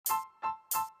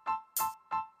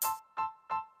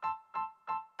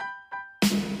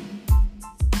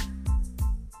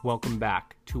Welcome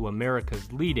back to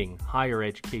America's leading higher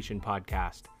education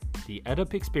podcast, the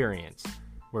EdUp Experience,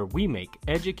 where we make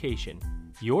education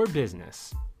your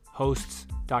business. Hosts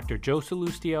Dr. Joe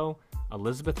Salustio,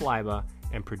 Elizabeth Leiba,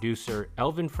 and producer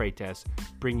Elvin Freitas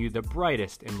bring you the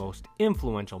brightest and most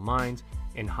influential minds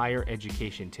in higher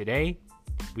education today.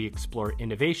 We explore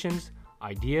innovations,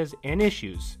 ideas, and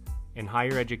issues in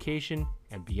higher education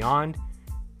and beyond,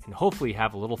 and hopefully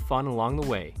have a little fun along the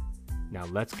way. Now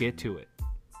let's get to it.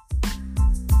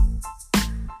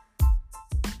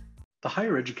 The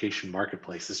higher education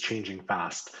marketplace is changing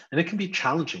fast, and it can be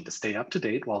challenging to stay up to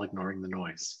date while ignoring the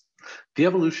noise. The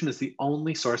Evolution is the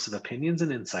only source of opinions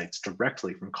and insights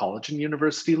directly from college and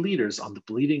university leaders on the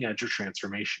bleeding edge of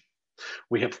transformation.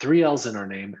 We have 3 L's in our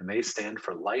name, and they stand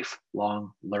for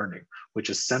lifelong learning, which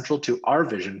is central to our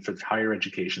vision for higher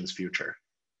education's future.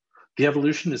 The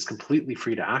Evolution is completely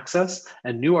free to access,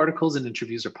 and new articles and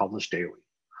interviews are published daily.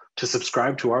 To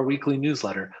subscribe to our weekly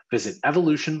newsletter, visit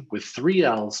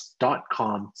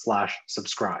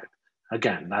evolutionwith3ls.com/subscribe.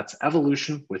 Again, that's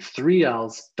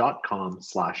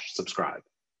evolutionwith3ls.com/subscribe.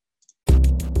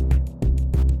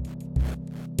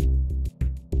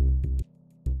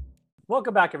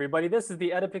 Welcome back, everybody. This is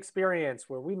the EdUp Experience,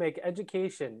 where we make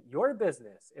education your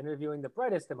business, interviewing the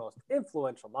brightest and most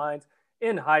influential minds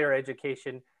in higher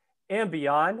education and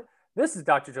beyond. This is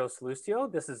Dr. Joe Salustio.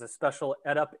 This is a special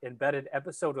EdUp Embedded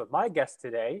episode with my guest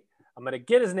today. I'm going to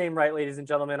get his name right, ladies and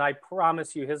gentlemen. I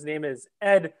promise you, his name is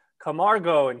Ed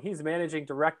Camargo, and he's Managing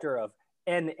Director of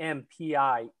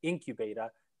NMPI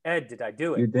Incubeta. Ed, did I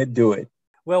do it? You did do it.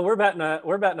 Well, we're batting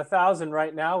 1,000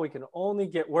 right now. We can only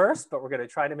get worse, but we're going to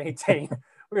try to maintain.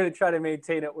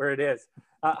 It where it is.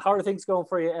 How are things going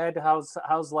for you, Ed?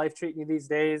 How's life treating you these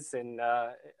days? And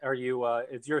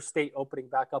is your state opening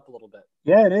back up a little bit?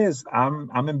 Yeah, it is. I'm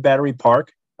in Battery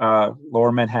Park,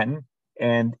 Lower Manhattan,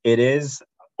 and it is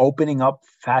opening up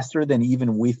faster than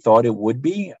even we thought it would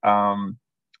be.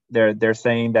 They're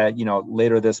saying that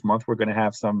later this month we're going to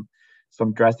have some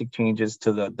drastic changes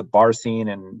to the bar scene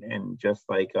and just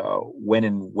like when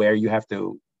and where you have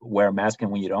to wear a mask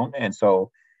and when you don't. And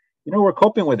so, we're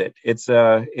coping with it. It's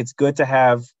good to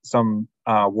have some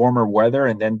warmer weather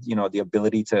and then, the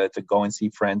ability to go and see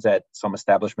friends at some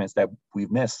establishments that we've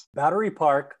missed. Battery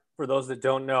Park, for those that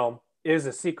don't know, is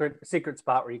a secret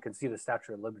spot where you can see the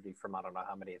Statue of Liberty from I don't know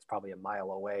how many. It's probably a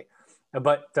mile away.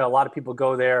 But a lot of people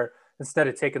go there instead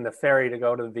of taking the ferry to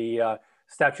go to the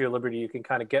Statue of Liberty. You can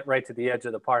kind of get right to the edge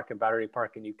of the park in Battery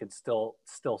Park, and you can still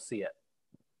see it.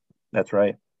 That's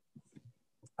right.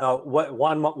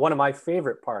 One of my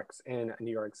favorite parks in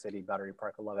New York City, Battery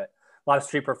Park. I love it. A lot of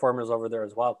street performers over there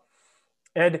as well.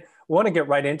 Ed, I want to get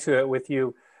right into it with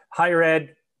you. Higher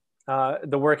ed,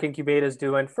 the work Incubeta is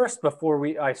doing. First, before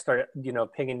I start,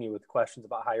 pinging you with questions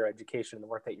about higher education and the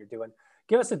work that you're doing,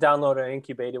 give us a download on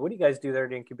Incubeta. What do you guys do there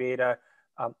at Incubeta?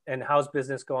 And how's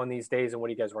business going these days? And what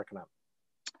are you guys working on?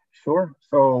 Sure.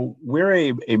 So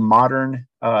we're a modern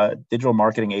digital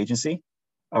marketing agency.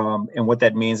 And what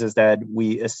that means is that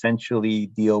we essentially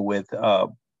deal with a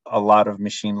lot of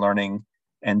machine learning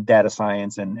and data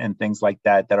science and things like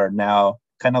that are now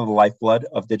kind of the lifeblood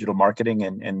of digital marketing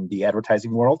and the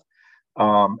advertising world.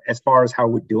 As far as how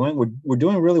we're doing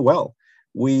really well.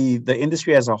 The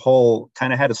industry as a whole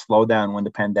kind of had a slowdown when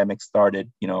the pandemic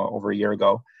started, over a year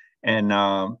ago. And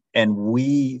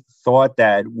we thought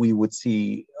that we would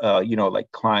see, like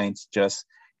clients just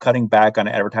cutting back on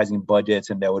advertising budgets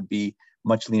and there would be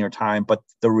much leaner time. But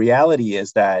the reality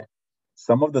is that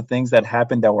some of the things that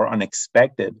happened that were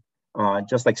unexpected,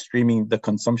 just like the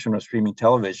consumption of streaming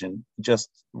television,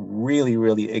 just really,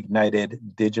 really ignited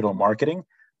digital marketing.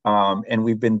 And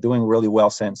we've been doing really well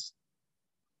since.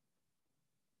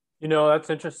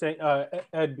 That's interesting,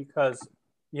 Ed, because,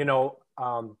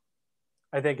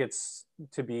 I think it's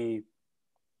I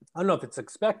don't know if it's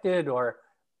expected or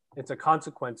it's a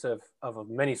consequence of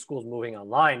many schools moving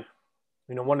online.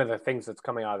 One of the things that's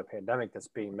coming out of the pandemic that's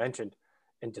being mentioned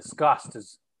and discussed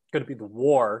is going to be the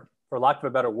war, for lack of a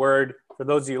better word. For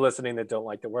those of you listening that don't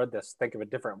like the word, think of a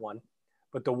different one.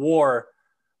 But the war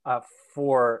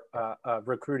for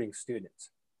recruiting students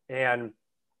and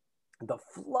the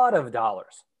flood of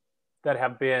dollars that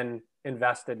have been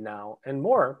invested now and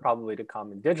more probably to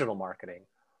come in digital marketing.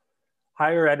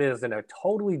 Higher ed is in a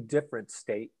totally different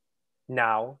state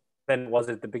now than it was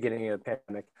at the beginning of the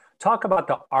pandemic. Talk about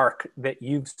the arc that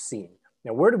you've seen.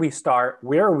 Now, where do we start?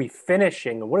 Where are we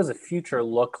finishing? And what does the future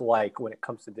look like when it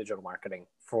comes to digital marketing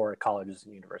for colleges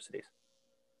and universities?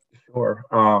 Sure.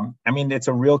 It's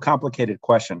a real complicated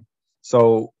question.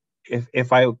 So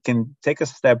if I can take a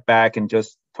step back and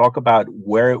just talk about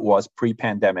where it was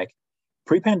pre-pandemic,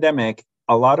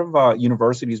 a lot of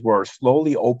universities were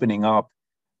slowly opening up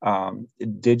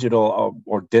digital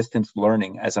or distance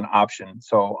learning as an option.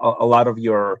 So a lot of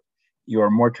your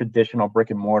more traditional brick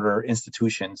and mortar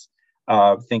institutions,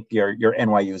 think your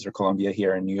NYU's or Columbia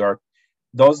here in New York,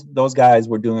 those guys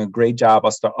were doing a great job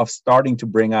of starting to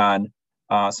bring on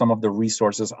some of the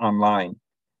resources online.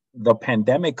 The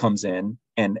pandemic comes in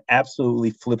and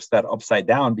absolutely flips that upside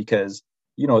down, because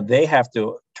they have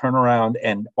to turn around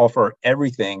and offer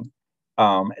everything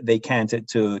they can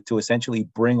to essentially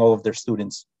bring all of their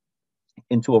students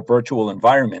into a virtual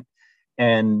environment.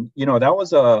 And that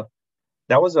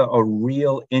was a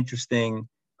real interesting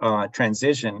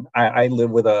transition. I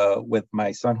live with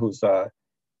my son who's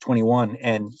 21,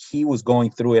 and he was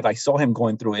going through it. I saw him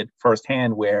going through it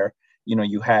firsthand, where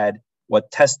you had what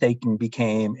test taking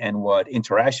became and what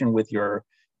interaction with your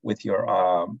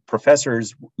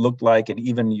professors looked like, and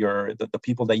even the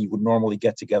people that you would normally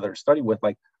get together to study with,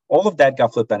 like all of that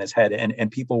got flipped on his head,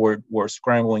 and people were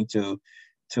scrambling to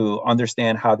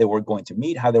understand how they were going to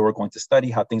meet, how they were going to study,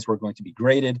 how things were going to be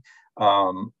graded,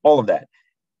 all of that.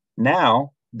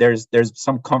 Now there's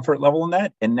some comfort level in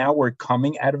that, and now we're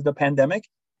coming out of the pandemic,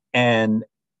 and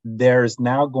there's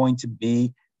now going to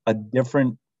be a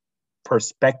different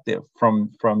perspective from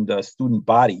the student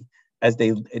body as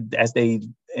they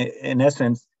in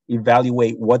essence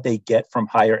evaluate what they get from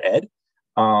higher ed.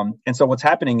 And so what's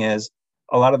happening is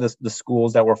a lot of the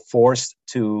schools that were forced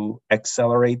to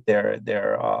accelerate their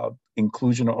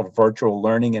inclusion of virtual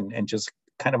learning and just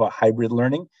kind of a hybrid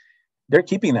learning, they're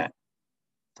keeping that.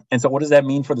 And so what does that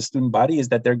mean for the student body is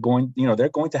that they're going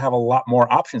to have a lot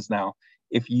more options now.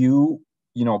 If you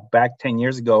back 10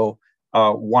 years ago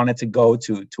wanted to go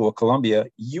to a Columbia,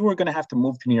 you were going to have to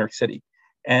move to New York City.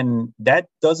 And that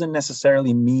doesn't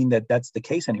necessarily mean that that's the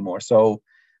case anymore. So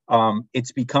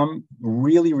it's become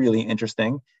really, really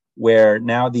interesting, where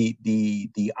now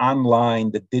the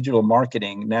online, the digital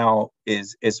marketing now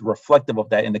is reflective of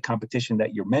that in the competition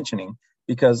that you're mentioning,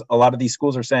 because a lot of these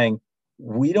schools are saying,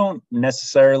 we don't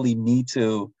necessarily need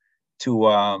to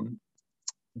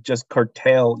just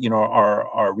curtail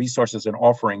our resources and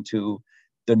offering to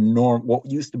the norm, what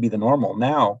used to be the normal.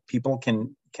 Now people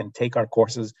can take our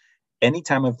courses any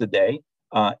time of the day,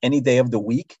 any day of the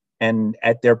week, and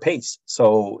at their pace.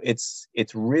 So it's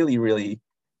really, really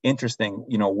interesting,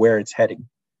 where it's heading.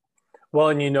 Well,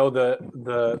 and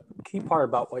the key part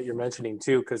about what you're mentioning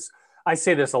too, because I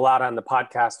say this a lot on the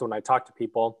podcast when I talk to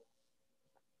people,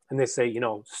 and they say,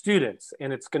 students,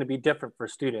 and it's going to be different for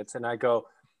students. And I go,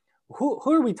 who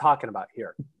are we talking about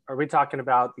here? Are we talking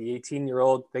about the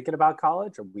 18-year-old thinking about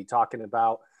college? Are we talking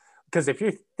about, because if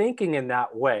you're thinking in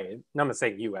that way, and I'm not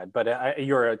saying you, Ed, but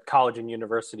you're a college and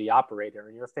university operator,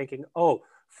 and you're thinking, oh,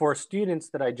 for students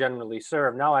that I generally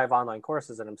serve, now I have online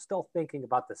courses and I'm still thinking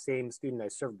about the same student I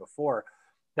served before.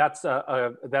 That's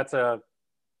a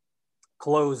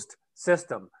closed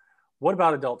system. What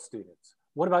about adult students?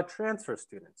 What about transfer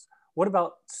students? What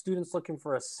about students looking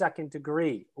for a second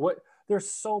degree? There's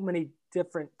so many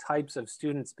different types of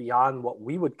students beyond what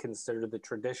we would consider the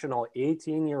traditional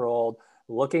 18-year-old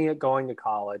looking at going to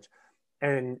college.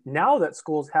 And now that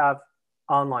schools have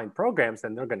online programs,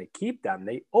 and they're going to keep them,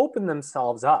 they open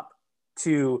themselves up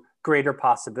to greater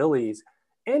possibilities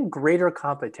and greater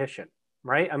competition,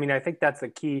 right? I mean, I think that's the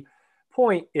key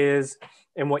point is,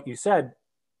 and what you said,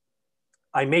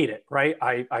 I made it, right?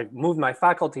 I moved my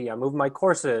faculty, I moved my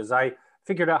courses, I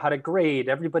figured out how to grade.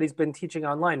 Everybody's been teaching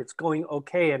online. It's going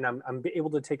okay. And I'm able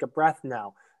to take a breath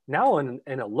now. Now in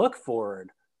a look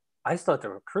forward, I still have to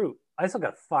recruit. I still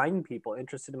got to find people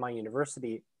interested in my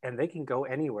university, and they can go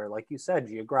anywhere. Like you said,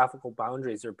 geographical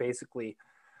boundaries are basically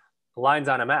lines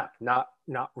on a map, not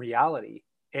reality.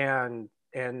 And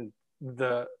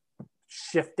the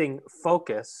shifting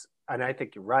focus, and I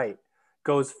think you're right,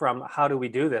 goes from how do we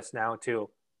do this now to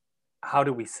how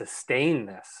do we sustain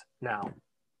this now?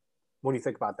 What do you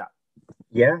think about that?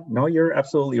 Yeah, no, you're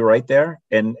absolutely right there.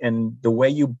 And the way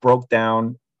you broke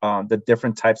down the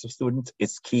different types of students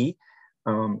is key.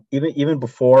 Even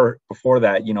before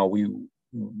that,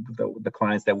 the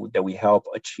clients that we help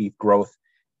achieve growth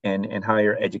in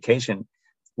higher education,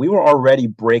 we were already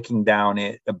breaking down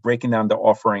the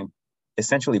offering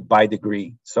essentially by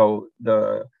degree. So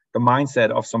the mindset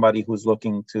of somebody who's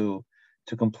looking to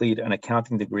complete an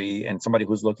accounting degree and somebody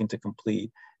who's looking to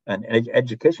complete an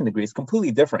education degree is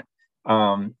completely different.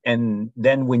 And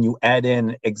then when you add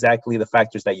in exactly the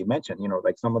factors that you mentioned,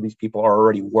 like some of these people are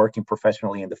already working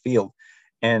professionally in the field,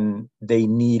 and they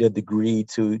need a degree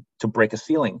to break a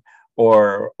ceiling,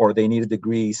 or they need a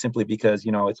degree simply because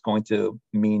it's going to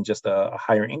mean just a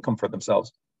higher income for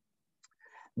themselves.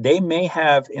 They may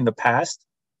have in the past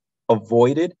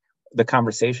avoided the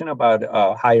conversation about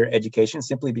higher education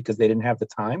simply because they didn't have the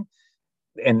time,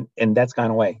 and that's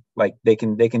gone away. Like they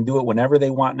can do it whenever they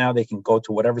want now. They can go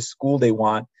to whatever school they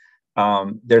want.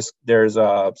 There's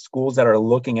schools that are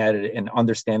looking at it and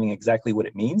understanding exactly what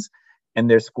it means, and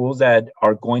there's schools that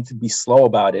are going to be slow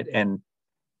about it. And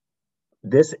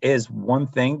this is one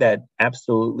thing that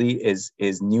absolutely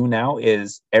is new now,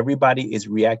 is everybody is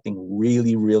reacting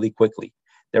really, really quickly.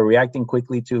 They're reacting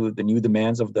quickly to the new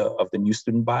demands of the new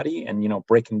student body, and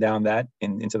breaking down that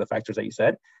into the factors that you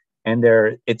said. And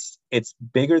it's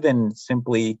bigger than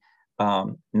simply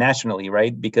nationally,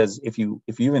 right? Because if you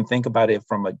even think about it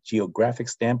from a geographic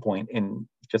standpoint, in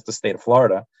just the state of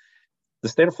Florida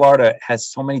has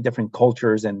so many different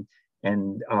cultures and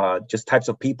just types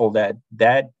of people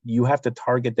that you have to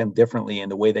target them differently in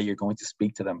the way that you're going to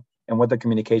speak to them, and what the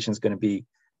communication is going to be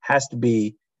has to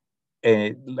be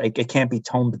like, it can't be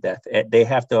toned to death. They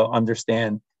have to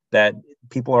understand that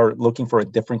people are looking for a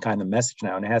different kind of message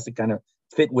now, and it has to kind of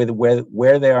fit with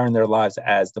where they are in their lives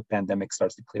as the pandemic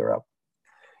starts to clear up.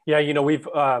 Yeah, we've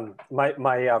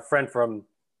my friend from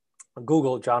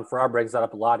Google, John Farrar, brings that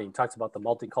up a lot. He talks about the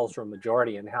multicultural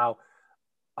majority and how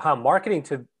marketing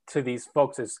to these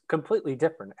folks is completely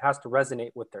different. It has to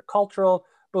resonate with their cultural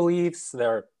beliefs,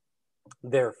 their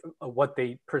what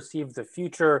they perceive the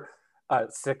future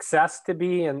success to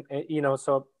be, and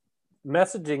so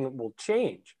messaging will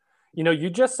change. You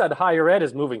just said higher ed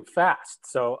is moving fast,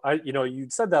 so you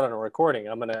said that on a recording.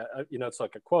 I'm gonna it's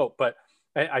like a quote, but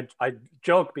I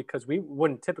joke because we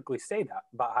wouldn't typically say that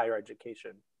about higher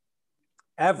education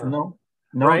ever. No,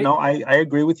 right? I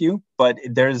agree with you, but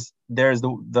there's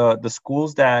the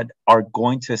schools that are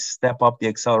going to step up the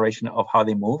acceleration of how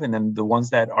they move, and then the ones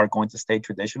that are going to stay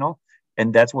traditional,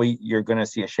 and that's where you're going to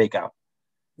see a shakeout.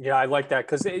 Yeah, I like that,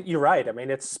 because you're right. I mean,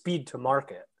 it's speed to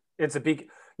market. It's a big,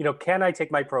 can I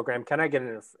take my program? Can I get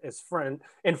it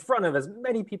in front of as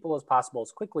many people as possible,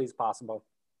 as quickly as possible,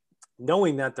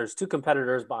 knowing that there's two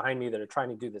competitors behind me that are trying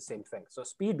to do the same thing. So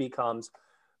speed becomes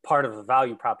part of the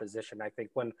value proposition. I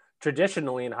think when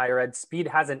traditionally in higher ed, speed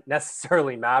hasn't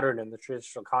necessarily mattered in the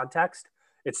traditional context,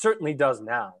 it certainly does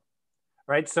now,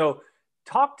 right? So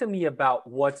talk to me about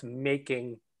what's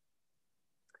making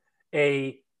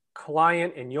a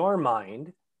client in your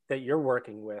mind that you're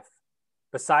working with,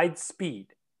 besides speed.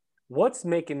 What's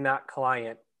making that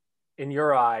client, in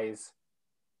your eyes,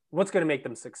 what's going to make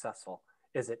them successful?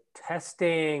 Is it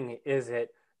testing? Is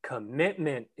it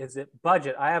commitment? Is it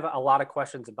budget? I have a lot of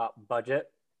questions about budget.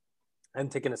 I'm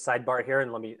taking a sidebar here,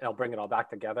 and I'll bring it all back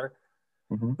together.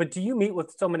 Mm-hmm. But do you meet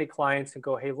with so many clients and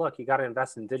go, hey, look, you got to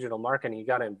invest in digital marketing. You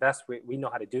got to invest. We know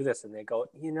how to do this. And they go,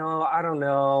 I don't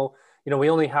know. We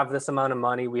only have this amount of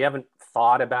money. We haven't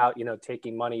thought about,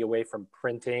 taking money away from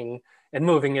printing and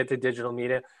moving it to digital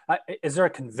media. Is there a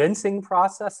convincing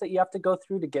process that you have to go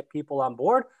through to get people on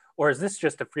board? Or is this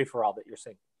just a free-for-all that you're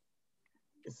seeing?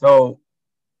 So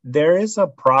there is a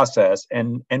process,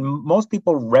 and most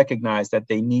people recognize that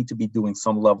they need to be doing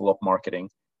some level of marketing,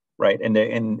 right?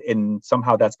 And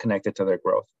somehow that's connected to their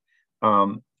growth.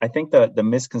 I think the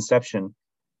misconception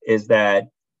is that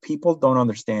people don't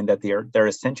understand that they're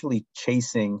essentially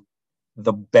chasing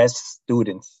the best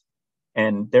students.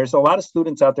 And there's a lot of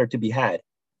students out there to be had,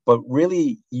 but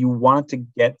really you want to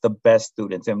get the best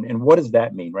students. And what does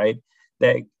that mean, right?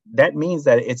 That means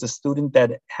that it's a student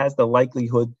that has the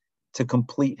likelihood to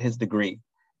complete his degree,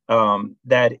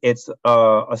 that it's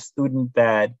a student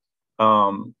that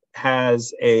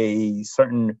has a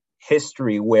certain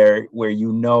history where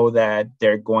that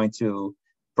they're going to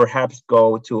perhaps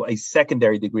go to a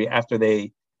secondary degree after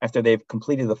they've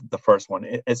completed the first one.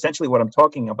 Essentially, what I'm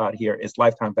talking about here is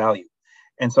lifetime value.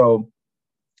 And so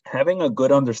having a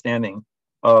good understanding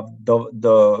of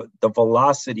the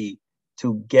velocity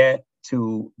to get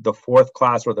to the fourth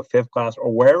class or the fifth class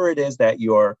or wherever it is that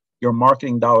your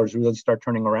marketing dollars really start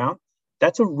turning around,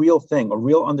 that's a real thing, a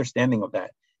real understanding of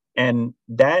that. And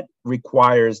that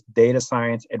requires data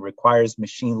science. It requires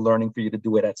machine learning for you to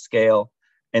do it at scale.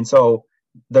 And so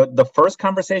the first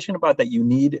conversation about that you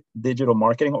need digital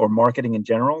marketing or marketing in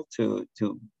general to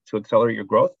accelerate your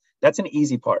growth, that's an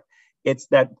easy part. It's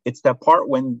that part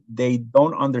when they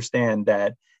don't understand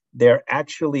that they're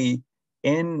actually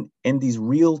in these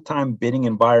real-time bidding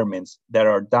environments that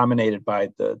are dominated by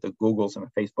the Googles and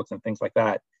the Facebooks and things like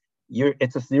that.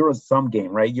 It's a zero-sum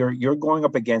game, right? You're going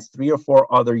up against 3 or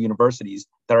 4 other universities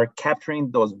that are capturing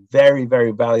those very,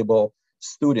 very valuable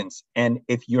students. And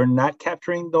if you're not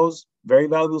capturing those very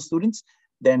valuable students,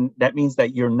 then that means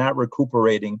that you're not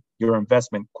recuperating your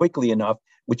investment quickly enough,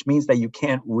 which means that you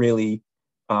can't really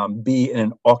be in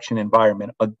an auction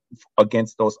environment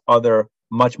against those other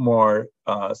much more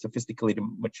sophisticated,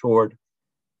 matured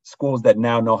schools that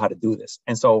now know how to do this.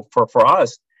 And so for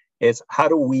us, it's how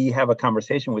do we have a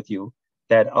conversation with you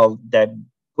that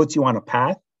puts you on a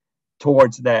path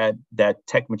towards that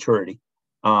tech maturity.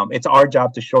 It's our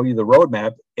job to show you the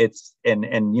roadmap. It's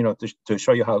and you know to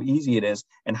show you how easy it is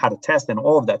and how to test and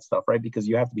all of that stuff, right? Because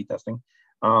you have to be testing.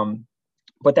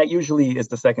 But that usually is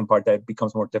the second part that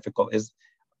becomes more difficult. Is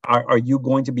are you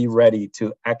going to be ready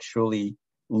to actually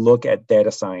look at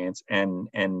data science and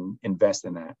invest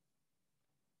in that?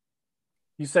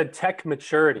 You said tech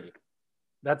maturity.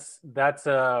 That's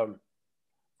kind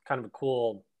of a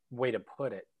cool way to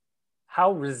put it.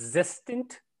 How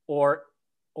resistant or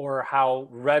how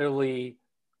readily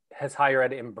has higher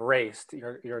ed embraced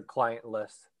your client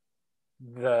list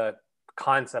the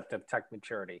concept of tech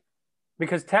maturity?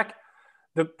 Because tech,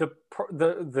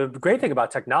 the great thing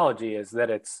about technology is that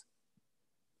it's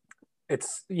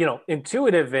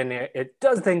intuitive, and it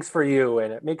does things for you,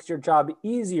 and it makes your job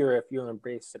easier if you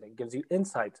embrace it. It gives you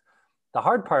insights. The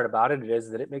hard part about it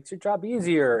is that it makes your job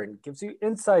easier and gives you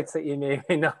insights that you may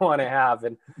not want to have,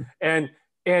 and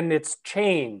it's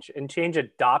change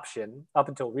adoption up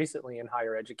until recently in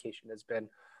higher education has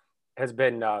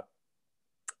been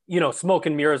smoke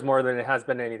and mirrors more than it has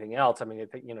been anything else. I mean,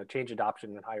 change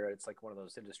adoption in higher ed, it's like one of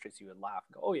those industries you would laugh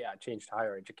and go, oh yeah, change to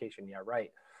higher education. Yeah,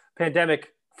 right.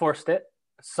 Pandemic forced it.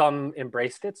 Some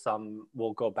embraced it. Some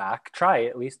will go back, try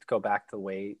at least go back to the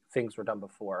way things were done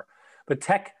before. But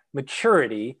tech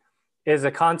maturity is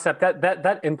a concept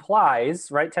that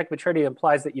implies, right? Tech maturity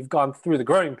implies that you've gone through the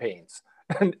growing pains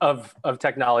of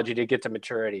technology to get to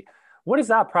maturity. What is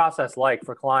that process like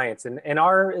for clients? And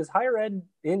is higher ed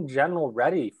in general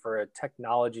ready for a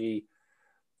technology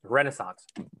renaissance?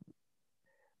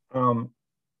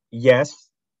 Yes,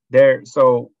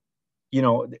 so,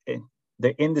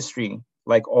 the industry,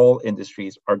 like all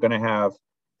industries, are going to have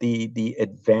the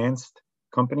advanced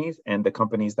companies and the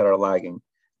companies that are lagging.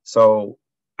 So,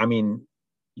 I mean,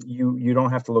 you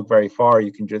don't have to look very far.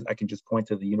 I can just point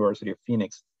to the University of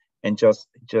Phoenix and just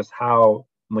how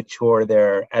mature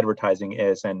their advertising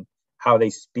is and how they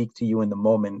speak to you in the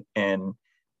moment and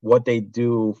what they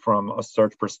do from a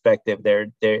search perspective.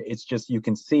 It's just, you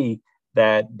can see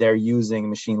that they're using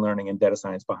machine learning and data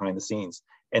science behind the scenes.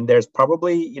 And there's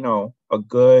probably, a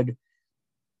good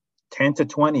 10 to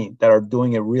 20 that are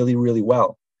doing it really, really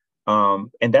well.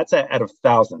 And that's out of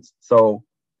thousands. So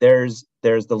there's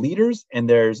the leaders and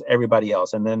there's everybody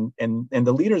else. And then, and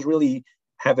the leaders really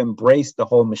have embraced the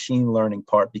whole machine learning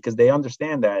part because they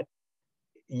understand that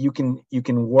you can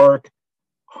work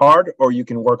hard or you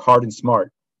can work hard and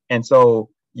smart. And so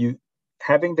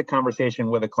having the conversation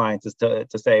with a client is to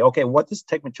say, okay, what does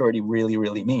tech maturity really,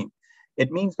 really mean?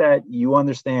 It means that you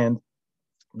understand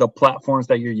the platforms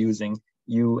that you're using.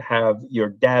 You have your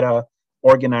data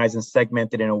organized and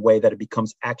segmented in a way that it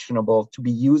becomes actionable to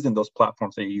be used in those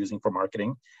platforms that you're using for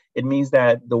marketing. It means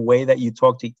that the way that you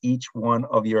talk to each one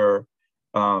of your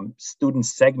student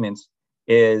segments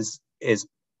is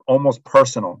almost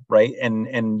personal, right?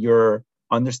 And you're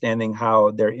understanding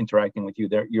how they're interacting with you.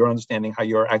 You're understanding how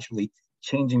you're actually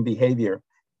changing behavior,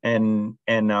 and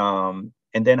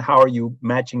then how are you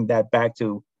matching that back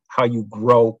to how you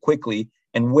grow quickly,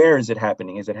 and where is it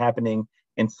happening? Is it happening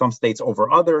in some states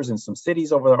over others, in some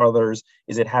cities over others?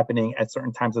 Is it happening at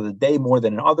certain times of the day more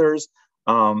than in others?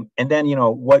 And then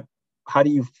how do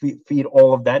you feed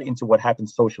all of that into what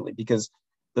happens socially? Because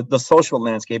the social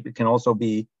landscape, it can also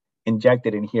be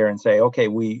injected in here and say, okay,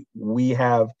 we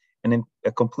have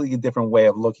a completely different way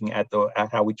of looking at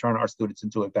how we turn our students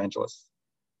into evangelists.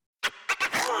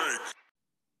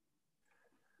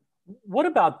 What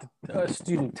about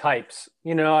student types?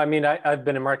 I've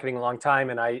been in marketing a long time,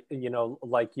 and I go,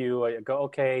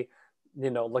 okay,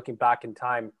 looking back in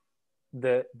time,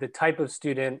 the type of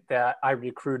student that I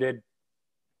recruited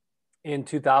in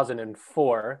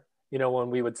 2004, when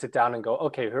we would sit down and go,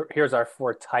 okay, here's our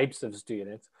 4 types of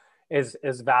students,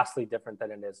 is vastly different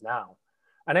than it is now.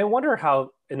 And I wonder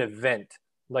how an event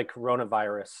like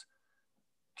coronavirus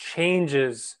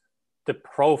changes the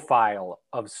profile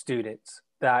of students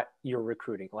that you're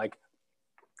recruiting. Like,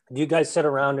 do you guys sit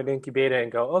around at Incubeta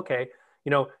and go, okay,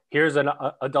 here's an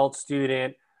adult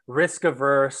student, risk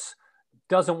averse,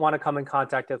 doesn't want to come in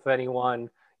contact with anyone.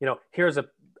 Here's an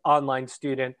online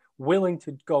student willing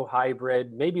to go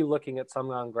hybrid, maybe looking at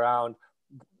some on ground,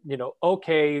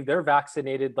 okay, they're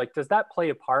vaccinated. Like, does that play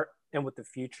a part in what the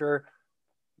future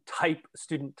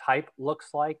student type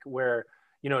looks like, where,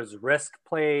 does risk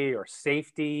play or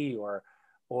safety or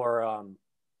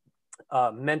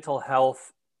mental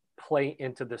health play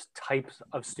into this types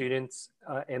of students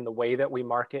and the way that we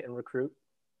market and recruit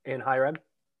in higher ed?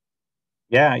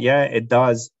 Yeah, it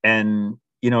does. And,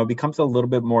 it becomes a little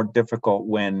bit more difficult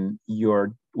when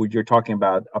you're talking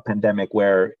about a pandemic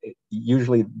where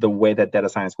usually the way that data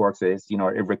science works is,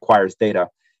 it requires data.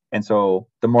 And so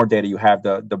the more data you have,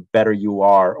 the better you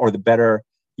are, or the better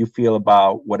you feel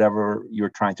about whatever you're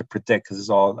trying to predict, because it's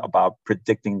all about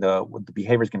predicting what the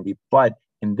behavior is going to be. But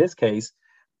in this case,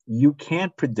 you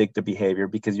can't predict the behavior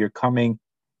because you're coming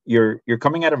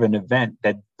out of an event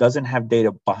that doesn't have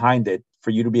data behind it for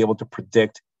you to be able to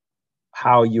predict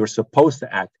how you're supposed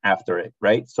to act after it,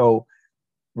 right? So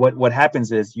what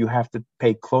happens is you have to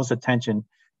pay close attention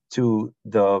to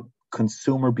the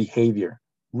consumer behavior,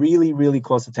 really, really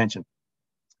close attention.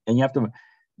 And you have to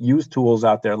use tools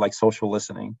out there like social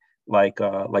listening, like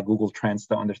Google Trends,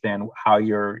 to understand how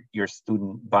your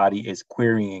student body is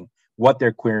querying, what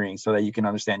they're querying, so that you can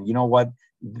understand, what,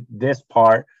 this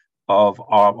part of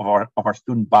our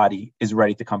student body is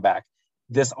ready to come back.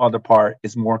 This other part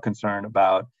is more concerned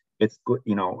about, it's good,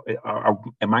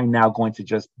 am I now going to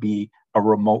just be a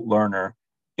remote learner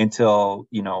until,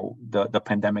 the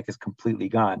pandemic is completely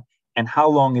gone? And how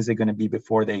long is it going to be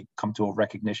before they come to a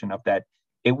recognition of that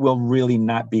it will really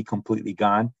not be completely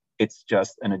gone? It's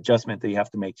just an adjustment that you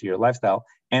have to make to your lifestyle.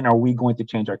 And are we going to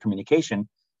change our communication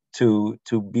to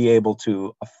be able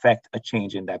to affect a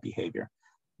change in that behavior?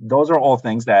 Those are all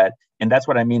things and that's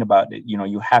what I mean about it.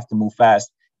 You have to move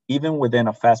fast, even within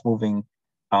a fast moving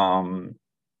um,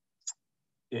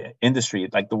 industry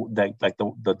like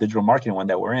the digital marketing one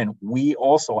that we're in. We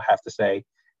also have to say,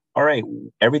 all right,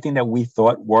 everything that we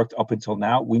thought worked up until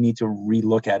now, we need to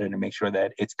relook at it and make sure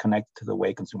that it's connected to the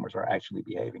way consumers are actually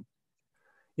behaving.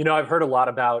 I've heard a lot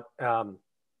about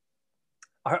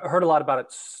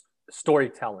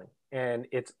storytelling and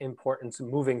its importance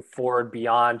moving forward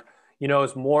beyond,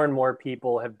 as more and more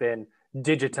people have been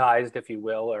digitized, if you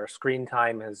will, or screen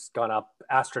time has gone up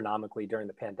astronomically during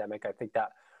the pandemic. I think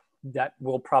that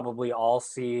we'll probably all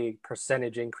see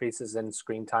percentage increases in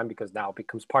screen time, because now it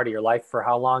becomes part of your life for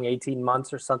how long, 18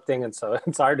 months or something. And so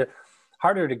it's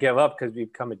harder to give up because we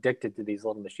become addicted to these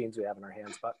little machines we have in our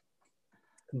hands.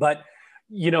 But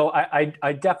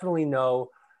I definitely know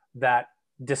that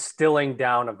distilling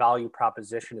down a value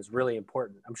proposition is really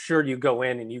important. I'm sure you go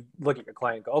in and you look at your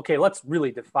client and go, okay, let's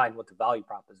really define what the value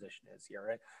proposition is here,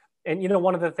 right? And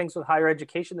one of the things with higher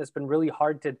education that's been really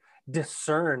hard to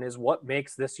discern is what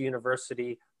makes this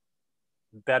university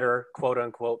better, quote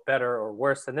unquote, better or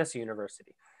worse than this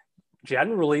university.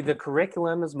 Generally, the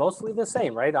curriculum is mostly the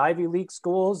same, right? Ivy League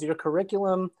schools, your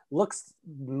curriculum looks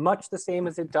much the same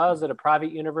as it does at a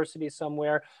private university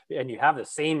somewhere, and you have the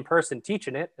same person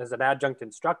teaching it as an adjunct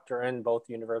instructor in both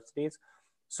universities.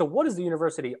 So what does the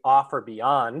university offer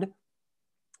beyond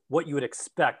what you would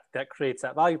expect that creates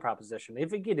that value proposition?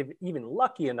 If you get even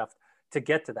lucky enough to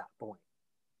get to that point,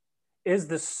 is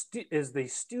the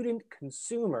student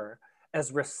consumer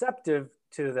as receptive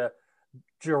to the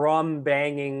drum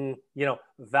banging,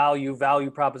 value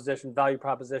proposition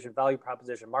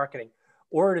marketing,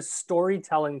 or is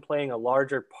storytelling playing a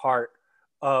larger part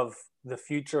of the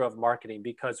future of marketing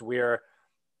because we're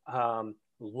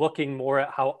looking more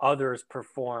at how others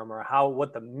perform, or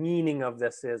what the meaning of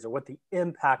this is, or what the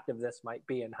impact of this might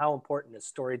be, and how important is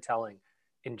storytelling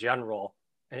in general,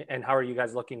 and how are you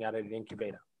guys looking at it at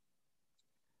Incubeta?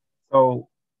 So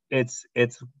it's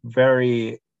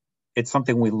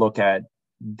something we look at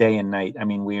day and night. I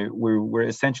mean, we're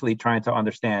essentially trying to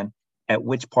understand at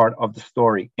which part of the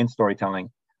story in storytelling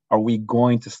are we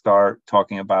going to start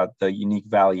talking about the unique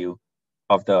value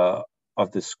of the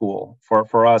school.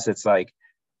 For us, it's like,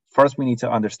 first we need to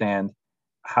understand,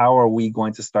 how are we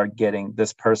going to start getting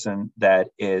this person that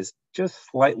is just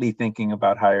slightly thinking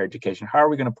about higher education? How are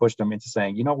we going to push them into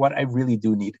saying, you know what, I really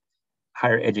do need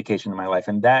higher education in my life?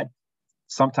 And that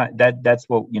sometimes that's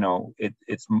what,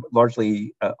 it's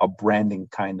largely a branding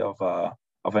kind of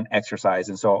an exercise.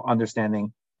 And so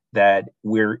understanding that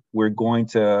we're going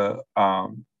to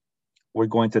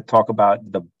talk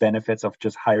about the benefits of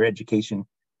just higher education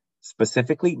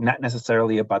specifically, not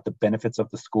necessarily about the benefits of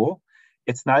the school.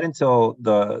 It's not until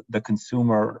the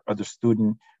consumer or the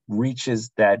student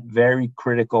reaches that very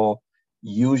critical,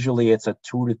 usually it's a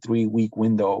 2 to 3 week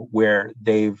window, where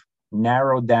they've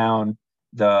narrowed down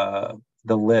the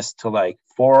list to like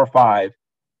 4 or 5,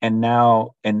 and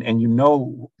now and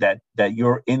that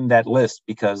you're in that list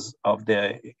because of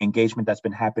the engagement that's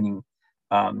been happening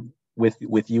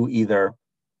with you, either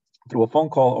through a phone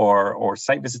call or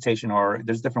site visitation, or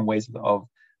there's different ways of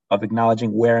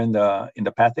acknowledging where in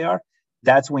the path they are.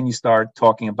 That's when you start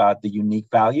talking about the unique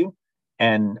value,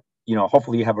 and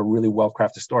hopefully you have a really well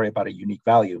crafted story about a unique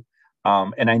value.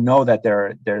 And I know that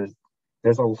there's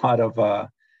a lot of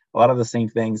a lot of the same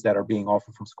things that are being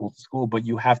offered from school to school, but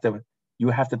you have to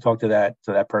talk to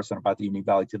that person about the unique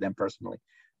value to them personally.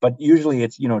 But usually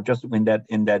it's, just in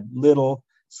that little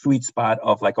sweet spot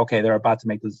of like, okay, they're about to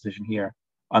make the decision here.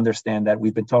 Understand that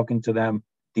we've been talking to them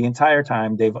the entire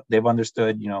time. They've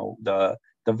understood, the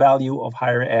value of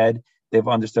higher ed. They've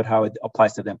understood how it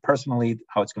applies to them personally,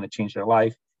 how it's going to change their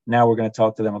life. Now we're going to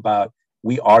talk to them about,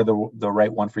 we are the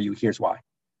right one for you. Here's why.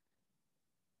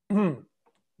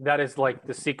 That is like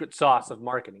the secret sauce of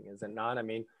marketing, is it not? I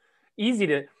mean,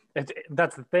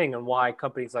 that's the thing, and why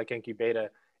companies like Incubeta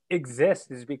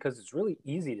exist is because it's really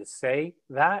easy to say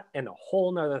that and a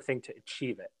whole nother thing to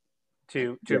achieve it,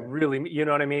 to really, you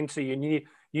know what I mean? So you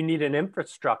need an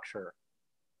infrastructure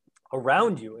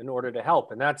around you in order to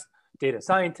help. And that's data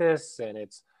scientists, and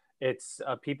it's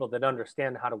people that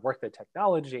understand how to work the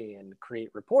technology and create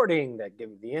reporting that give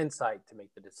you the insight to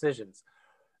make the decisions.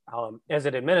 As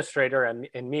an administrator,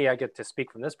 and me, I get to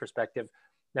speak from this perspective.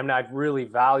 I mean, I really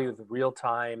value the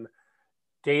real-time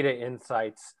data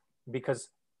insights, because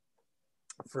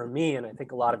for me, and I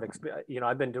think a lot of,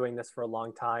 I've been doing this for a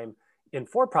long time in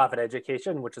for-profit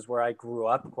education, which is where I grew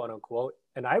up, quote unquote,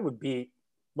 and I would be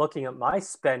looking at my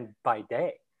spend by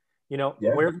day.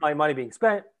 Where's my money being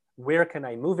spent? Where can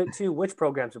I move it to? Which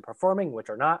programs are performing, which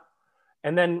are not?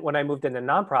 And then when I moved into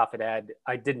nonprofit ed,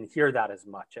 I didn't hear that as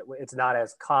much. It's not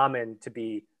as common to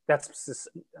be,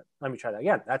 let me try that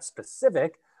again. That's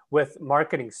specific with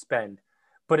marketing spend,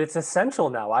 but it's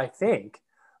essential now, I think.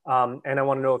 And I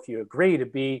want to know if you agree, to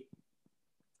be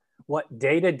what,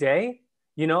 day to day,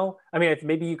 I mean, if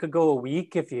maybe you could go a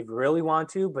week if you really want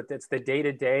to, but it's the day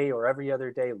to day or every other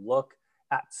day look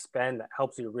at spend that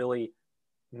helps you really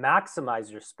maximize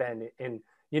your spend and,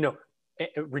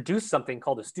 reduce something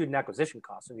called a student acquisition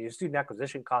cost. If your student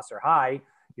acquisition costs are high,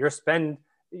 your spend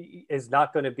is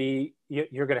not going to be,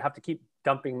 you're going to have to keep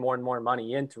dumping more and more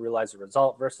money in to realize the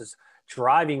result, versus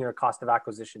driving your cost of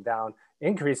acquisition down,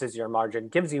 increases your margin,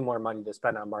 gives you more money to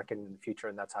spend on marketing in the future.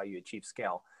 And that's how you achieve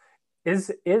scale. Is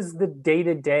the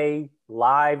day-to-day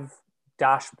live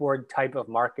dashboard type of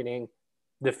marketing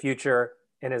the future?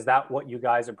 And is that what you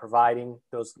guys are providing,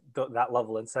 that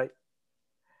level of insight?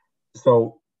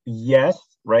 So yes,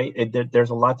 right. There's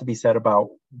a lot to be said about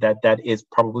that. That is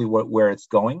probably where it's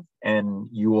going, and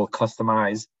you will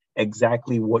customize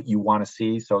exactly what you want to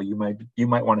see. So you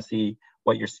might want to see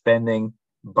what you're spending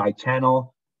by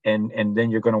channel, and then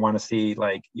you're going to want to see,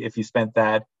 like, if you spent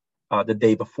that the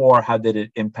day before, how did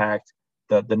it impact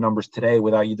the numbers today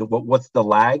without you? What's the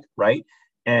lag, right?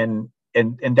 And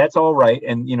that's all right.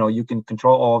 And you can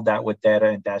control all of that with data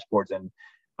and dashboards,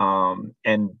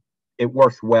 and it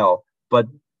works well. But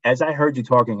as I heard you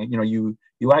talking,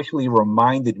 you actually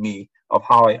reminded me of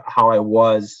how I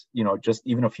was, just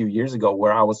even a few years ago,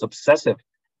 where I was obsessive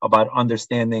about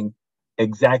understanding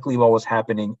exactly what was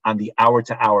happening on the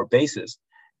hour-to-hour basis.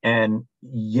 And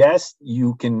yes,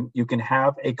 you can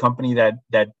have a company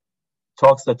that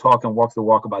talks the talk and walks the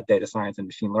walk about data science and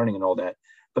machine learning and all that.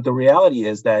 But the reality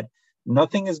is that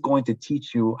nothing is going to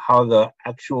teach you how the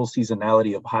actual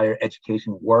seasonality of higher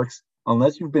education works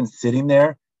unless you've been sitting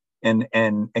there and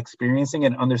experiencing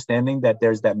and understanding that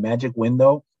there's that magic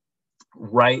window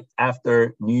right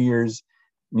after New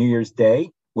Year's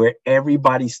Day, where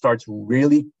everybody starts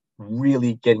really,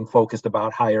 really getting focused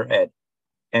about higher ed.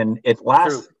 And it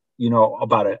lasts,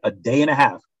 about a day and a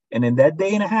half. And in that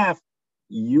day and a half,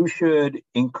 you should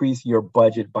increase your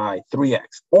budget by 3x.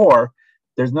 Or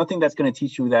there's nothing that's going to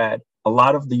teach you that a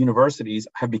lot of the universities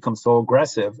have become so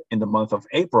aggressive in the month of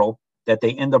April that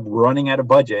they end up running out of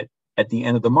budget at the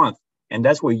end of the month. And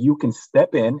that's where you can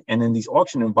step in, and in these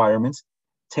auction environments,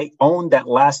 own that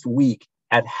last week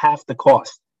at half the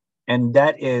cost. And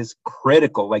that is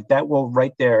critical. Like, that will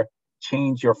right there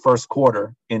change your first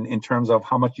quarter in terms of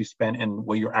how much you spent and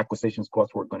what your acquisitions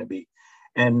costs were going to be.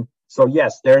 And so,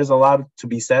 yes, there is a lot to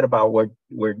be said about where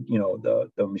the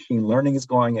machine learning is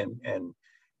going, and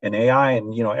AI,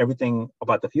 and everything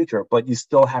about the future. But you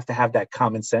still have to have that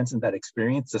common sense and that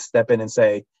experience to step in and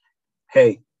say,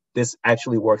 hey, this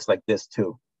actually works like this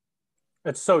too.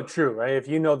 It's so true, right? If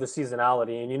you know the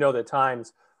seasonality and the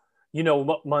times,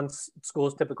 what months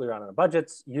schools typically run on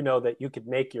budgets, that you could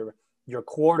make your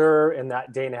quarter in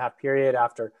that day and a half period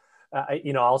after.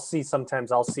 I'll see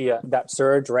that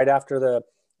surge right after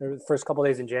the first couple of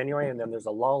days in January, and then there's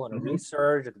a lull and a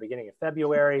resurge at the beginning of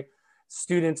February.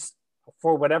 Students,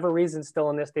 for whatever reason, still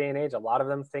in this day and age, a lot of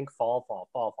them think fall.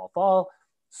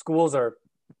 Schools are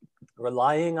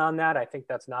relying on that. I think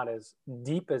that's not as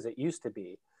deep as it used to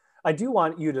be. I do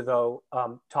want you to, though,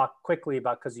 talk quickly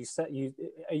about, because you said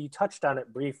you touched on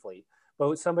it briefly,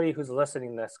 but somebody who's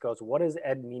listening to this goes, what does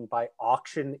Ed mean by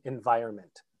auction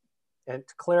environment? and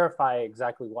to clarify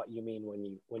exactly what you mean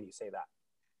when you say that.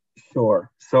 Sure.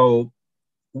 So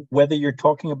whether you're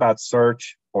talking about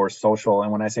search or social,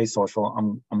 and when I say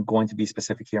social, I'm going to be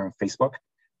specific here on Facebook,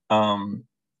 um,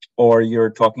 or you're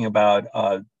talking about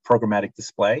programmatic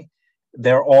display,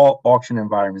 they're all auction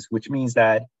environments, which means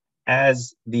that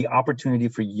as the opportunity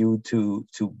for you to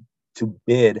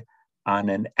bid on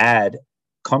an ad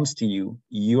comes to you,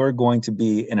 you're going to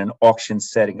be in an auction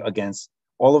setting against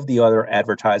all of the other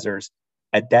advertisers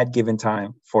at that given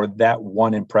time for that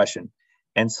one impression.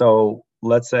 And so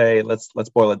let's say let's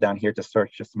boil it down here to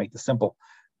search just to make this simple.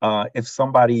 If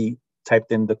somebody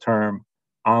typed in the term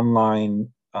online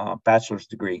bachelor's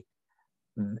degree,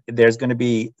 there's going to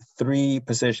be three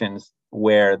positions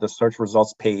where the search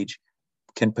results page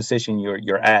can position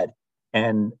your ad.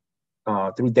 And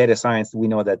through data science, we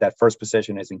know that that first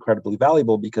position is incredibly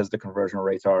valuable because the conversion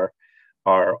rates are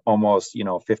almost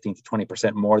 15 to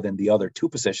 20% more than the other two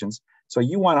positions. So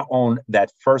you want to own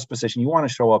that first position. You want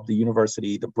to show up the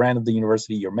university, the brand of the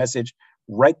university, your message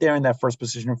right there in that first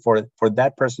position for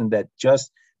that person that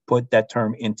just put that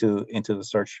term into the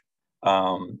search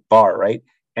bar, right?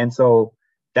 And so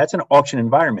that's an auction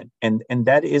environment, and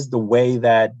that is the way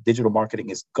that digital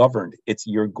marketing is governed. It's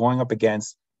you're going up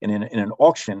against in an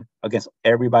auction against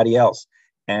everybody else,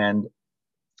 and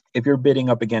if you're bidding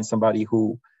up against somebody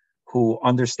who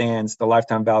understands the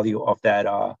lifetime value of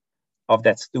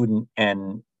that student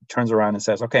and turns around and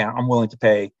says, okay, I'm willing to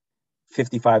pay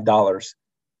 $55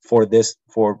 for this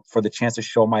for the chance to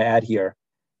show my ad here,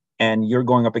 and you're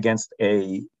going up against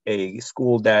a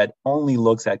school that only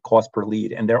looks at cost per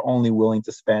lead and they're only willing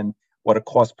to spend what a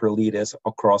cost per lead is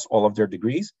across all of their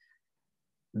degrees,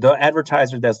 the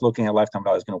advertiser that's looking at lifetime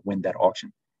value is going to win that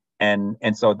auction.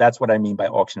 And so that's what I mean by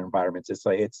auction environments. It's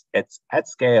like it's at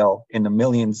scale in the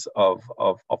millions of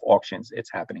auctions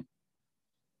it's happening.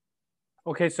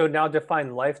 Okay, so now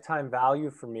define lifetime value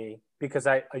for me, because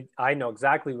I know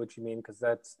exactly what you mean, because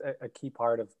that's a key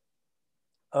part of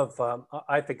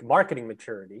I think marketing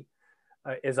maturity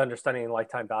is understanding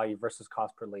lifetime value versus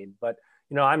cost per lead. But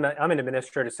I'm an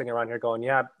administrator sitting around here going,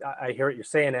 yeah, I hear what you're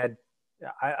saying, Ed.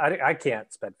 I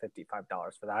can't spend $55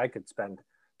 for that. I could spend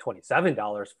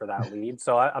 $27 for that lead,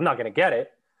 so I'm not going to get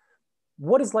it.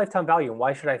 What is lifetime value, and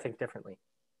why should I think differently?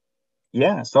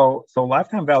 Yeah, so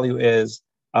lifetime value is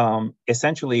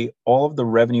essentially all of the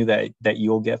revenue that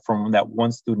you'll get from that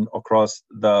one student across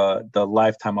the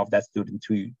lifetime of that student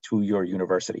to your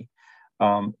university,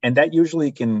 and that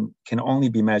usually can only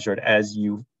be measured as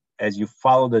you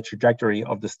follow the trajectory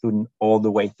of the student all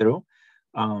the way through.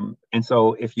 And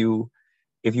so if your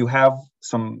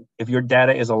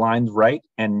data is aligned right,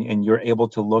 and you're able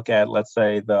to look at, let's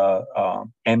say, the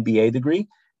MBA degree,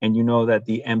 and you know that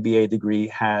the MBA degree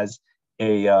has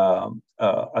a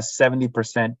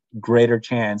 70% greater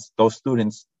chance those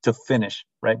students to finish,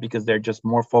 right? Because they're just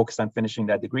more focused on finishing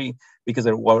that degree because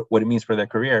of what it means for their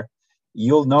career.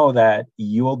 You'll know that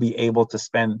you will be able to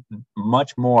spend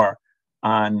much more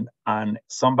on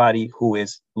somebody who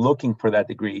is looking for that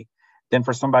degree than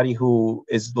for somebody who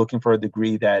is looking for a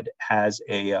degree that has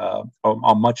a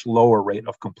much lower rate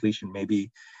of completion, maybe.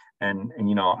 And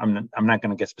I'm not going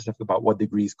to get specific about what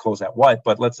degrees close at what,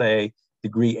 but let's say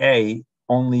degree A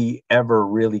only ever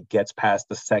really gets past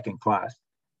the second class.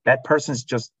 That person's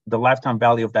just the lifetime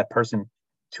value of that person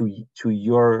to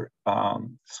your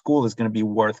school is going to be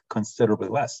worth considerably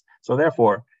less. So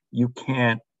therefore, you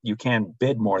can't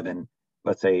bid more than,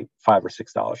 let's say, $5 or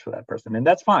 $6 for that person, and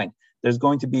that's fine. There's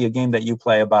going to be a game that you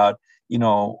play about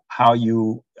how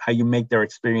you make their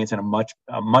experience in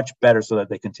a much better so that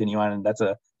they continue on, and that's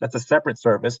a separate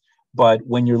service. But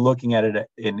when you're looking at it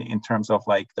in terms of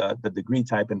like the degree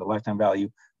type and the lifetime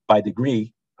value by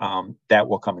degree, that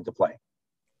will come into play.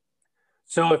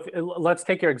 So let's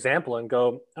take your example and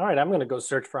go, all right, I'm going to go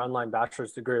search for online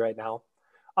bachelor's degree right now.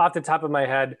 Off the top of my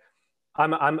head,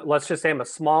 let's just say I'm a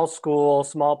small school,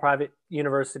 small private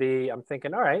university. I'm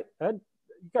thinking, all right, Ed,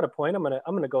 you got a point. I'm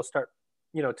gonna go start,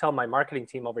 tell my marketing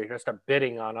team over here to start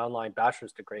bidding on online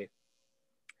bachelor's degree.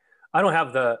 I don't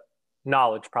have the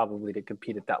knowledge probably to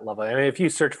compete at that level. I mean, if you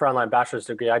search for online bachelor's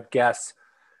degree, I'd guess,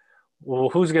 well,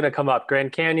 who's going to come up?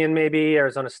 Grand Canyon, maybe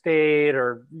Arizona State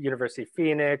or University of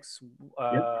Phoenix.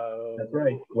 That's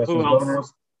right. Who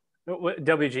else?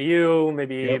 WGU,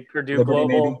 maybe yep. Purdue Liberty,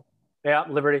 Global. maybe. Yeah,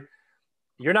 Liberty.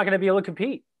 You're not going to be able to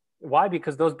compete. Why?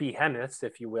 Because those behemoths,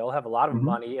 if you will, have a lot of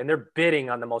money, and they're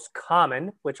bidding on the most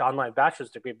common, which online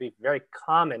bachelor's degree would be very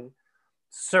common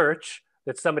search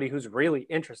that somebody who's really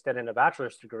interested in a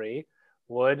bachelor's degree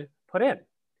would put in.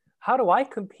 How do I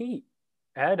compete,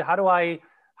 Ed? How do I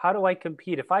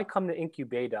compete? If I come to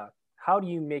Incubeta, how do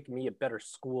you make me a better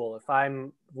school if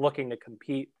I'm looking to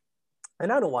compete?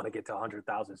 And I don't want to get to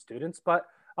 100,000 students, but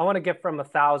I want to get from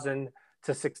 1,000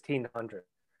 to 1,600.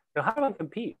 How do I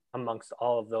compete amongst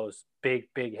all of those big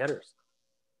hitters?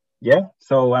 Yeah.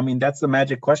 So, I mean, that's the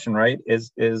magic question, right?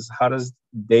 Is how does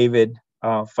David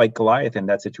fight Goliath in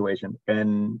that situation?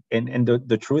 And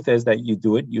the truth is that you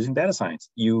do it using data science.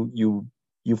 You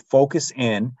focus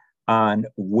in on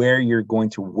where you're going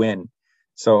to win.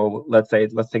 So let's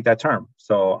take that term.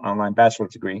 So online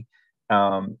bachelor's degree,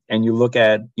 and you look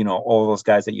at all those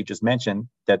guys that you just mentioned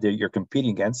that you're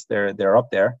competing against. They're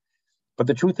up there, but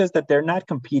the truth is that they're not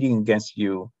competing against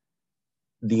you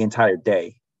the entire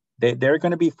day. They're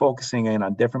going to be focusing in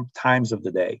on different times of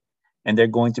the day, and they're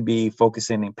going to be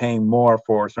focusing and paying more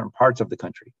for certain parts of the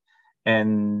country.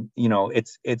 And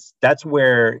it's that's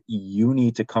where you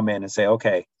need to come in and say,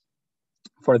 okay,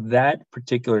 for that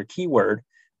particular keyword,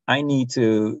 I need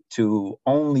to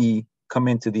only come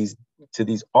into these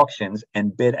auctions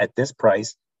and bid at this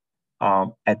price,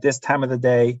 at this time of the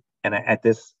day, and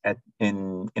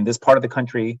in this part of the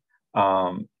country,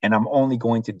 and I'm only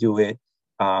going to do it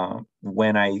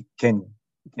when I can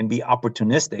be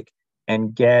opportunistic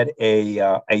and get a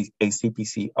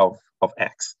CPC of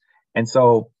X. And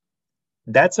so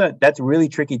that's really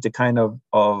tricky to kind of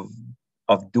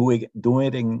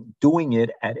doing it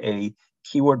at a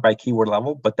keyword by keyword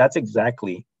level. But that's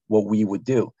exactly what we would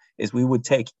do, is we would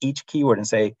take each keyword and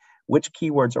say, which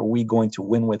keywords are we going to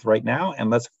win with right now? And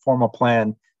let's form a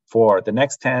plan for the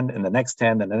next 10 and the next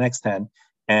 10 and the next 10.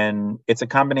 And it's a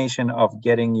combination of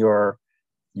getting in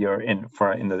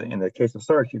the case of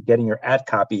search, you're getting your ad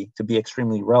copy to be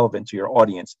extremely relevant to your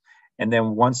audience. And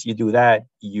then once you do that,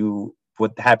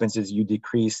 what happens is you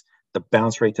decrease the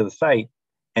bounce rate to the site,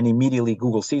 and immediately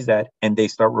Google sees that and they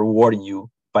start rewarding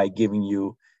you by giving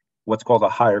you what's called a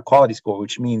higher quality score,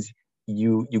 which means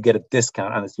you get a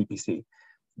discount on the CPC.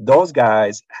 Those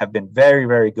guys have been very,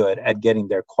 very good at getting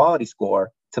their quality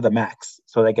score to the max.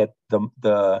 So they get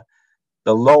the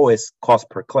lowest cost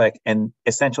per click. And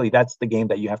essentially that's the game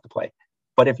that you have to play.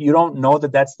 But if you don't know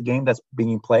that that's the game that's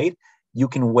being played, you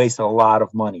can waste a lot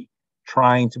of money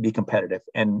trying to be competitive.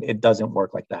 And it doesn't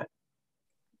work like that.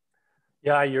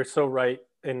 Yeah, you're so right.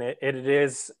 And it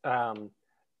is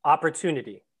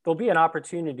opportunity. There'll be an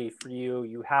opportunity for you.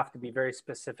 You have to be very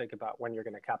specific about when you're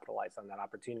going to capitalize on that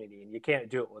opportunity. And you can't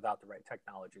do it without the right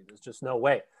technology. There's just no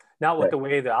way. Not with the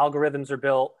way the algorithms are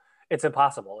built. It's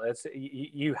impossible.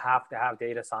 You have to have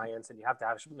data science, and you have to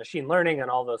have machine learning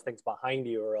and all those things behind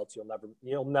you, or else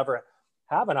you'll never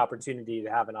have an opportunity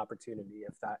to have an opportunity,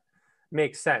 if that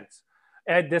makes sense.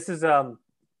 Ed, this has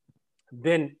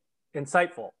been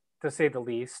insightful, to say the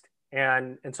least.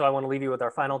 And so I want to leave you with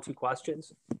our final two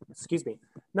questions. Excuse me.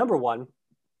 Number one,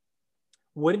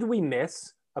 what did we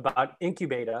miss about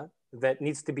Incubeta that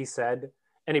needs to be said?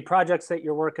 Any projects that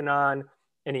you're working on?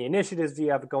 Any initiatives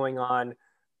you have going on?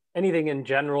 Anything in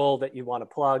general that you want to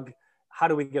plug? How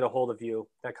do we get a hold of you?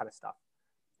 That kind of stuff.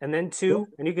 And then two,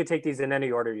 and you can take these in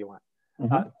any order you want.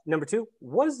 Mm-hmm. Number two,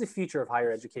 what is the future of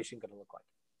higher education going to look like?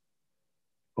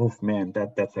 Oh man,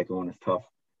 that second one is tough.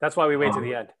 That's why we wait to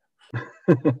the end.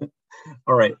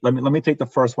 All right, let me take the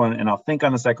first one, and I'll think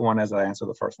on the second one as I answer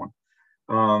the first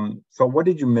one. So what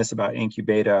did you miss about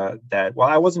Incubeta?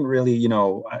 I wasn't really,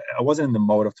 I wasn't in the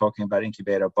mode of talking about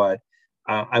Incubeta, but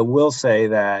I will say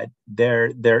that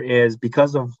there is,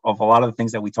 because of a lot of the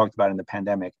things that we talked about in the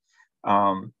pandemic,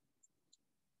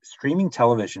 streaming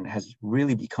television has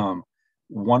really become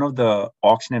one of the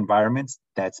auction environments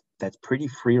that's pretty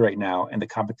free right now, and the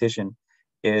competition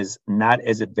is not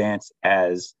as advanced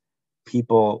as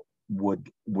people would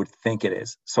think it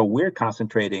is. So we're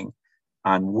concentrating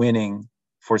on winning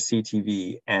for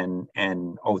CTV and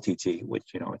OTT,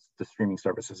 which it's the streaming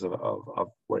services of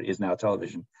what is now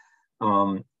television,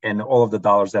 and all of the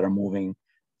dollars that are moving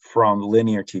from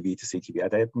linear TV to CTV. I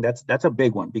think that's a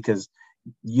big one, because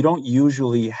you don't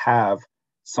usually have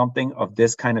something of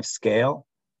this kind of scale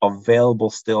available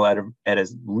still at a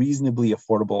reasonably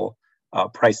affordable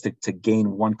price to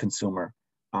gain one consumer.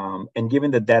 And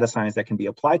given the data science that can be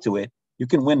applied to it, you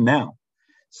can win now.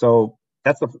 So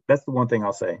that's the one thing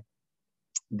I'll say.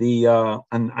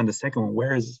 On the second one,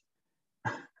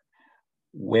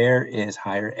 where is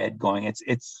higher ed going?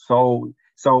 It's so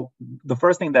the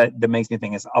first thing that makes me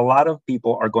think is a lot of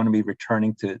people are going to be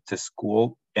returning to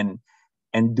school and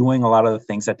doing a lot of the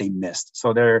things that they missed.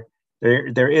 So there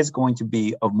is going to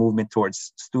be a movement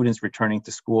towards students returning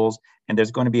to schools, and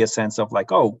there's going to be a sense of like,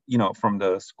 from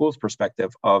the school's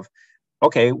perspective of,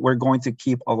 okay, we're going to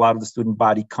keep a lot of the student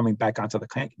body coming back onto the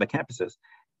campuses.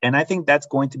 And I think that's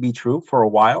going to be true for a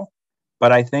while,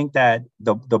 but I think that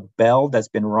the bell that's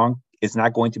been rung is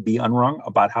not going to be unwrung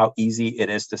about how easy it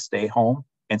is to stay home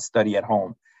and study at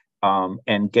home,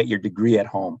 and get your degree at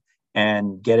home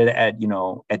and get it at,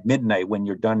 at midnight when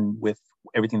you're done with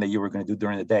everything that you were going to do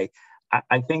during the day.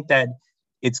 I think that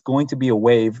it's going to be a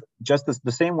wave, just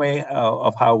the same way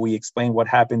of how we explain what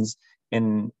happens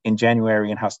in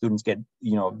January and how students get,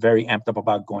 very amped up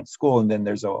about going to school. And then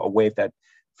there's a wave that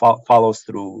follows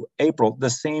through April. The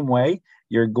same way,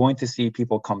 you're going to see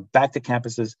people come back to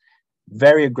campuses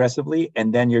very aggressively.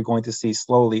 And then you're going to see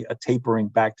slowly a tapering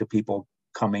back to people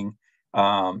coming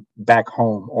back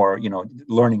home or,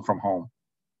 learning from home.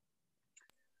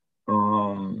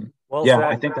 Well yeah, said.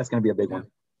 I think that's going to be a big one.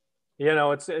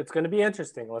 It's going to be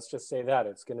interesting. Let's just say that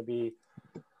it's going to be,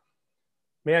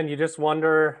 man, you just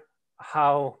wonder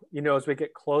how, as we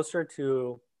get closer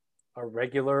to a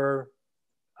regular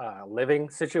living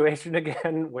situation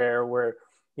again, where where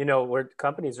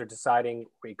companies are deciding,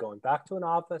 are we going back to an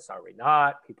office? Are we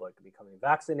not? People are becoming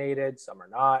vaccinated. Some are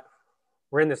not.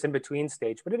 We're in this in-between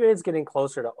stage, but it is getting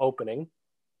closer to opening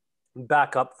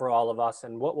back up for all of us.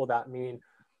 And what will that mean?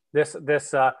 This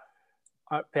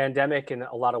pandemic in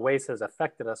a lot of ways has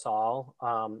affected us all.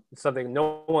 Something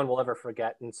no one will ever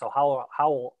forget. And so how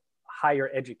will higher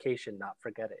education not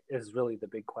forget it is really the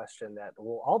big question that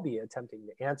we'll all be attempting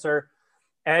to answer.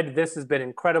 Ed, this has been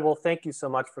incredible. Thank you so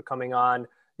much for coming on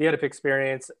the EdUp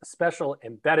Experience special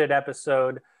embedded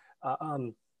episode.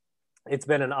 It's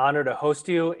been an honor to host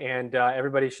you, and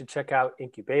everybody should check out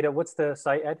Incubeta. What's the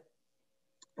site, Ed?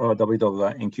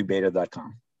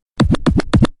 www.incubeta.com.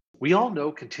 We all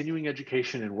know continuing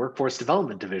education and workforce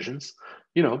development divisions,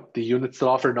 the units that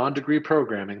offer non-degree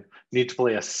programming, need to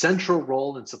play a central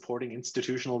role in supporting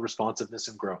institutional responsiveness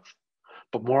and growth.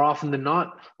 But more often than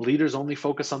not, leaders only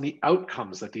focus on the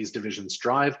outcomes that these divisions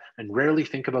drive and rarely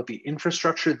think about the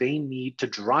infrastructure they need to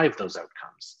drive those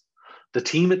outcomes. The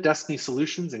team at Destiny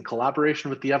Solutions, in collaboration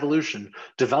with The Evolution,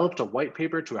 developed a white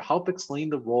paper to help explain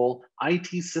the role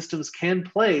IT systems can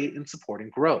play in supporting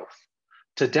growth.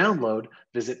 To download,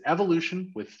 visit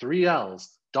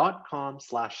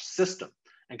evolutionwith3ls.com/system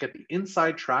and get the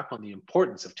inside track on the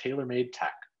importance of tailor-made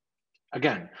tech.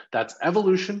 Again, that's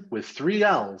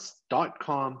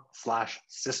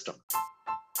evolutionwith3ls.com/system.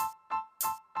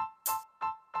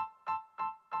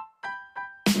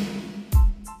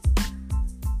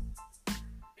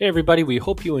 Hey everybody, we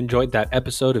hope you enjoyed that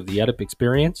episode of the EdUp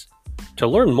Experience. To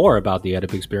learn more about the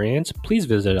EdUp Experience, please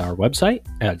visit our website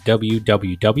at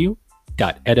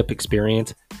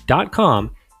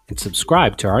www.edupexperience.com and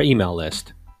subscribe to our email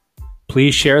list.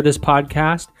 Please share this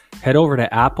podcast, head over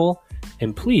to Apple,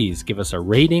 and please give us a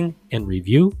rating and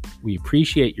review. We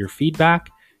appreciate your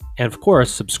feedback. And of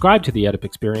course, subscribe to the EdUp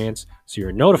Experience so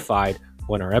you're notified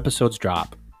when our episodes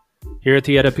drop. Here at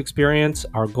the EdUp Experience,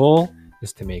 our goal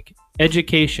is to make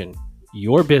education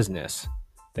your business.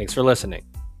 Thanks for listening.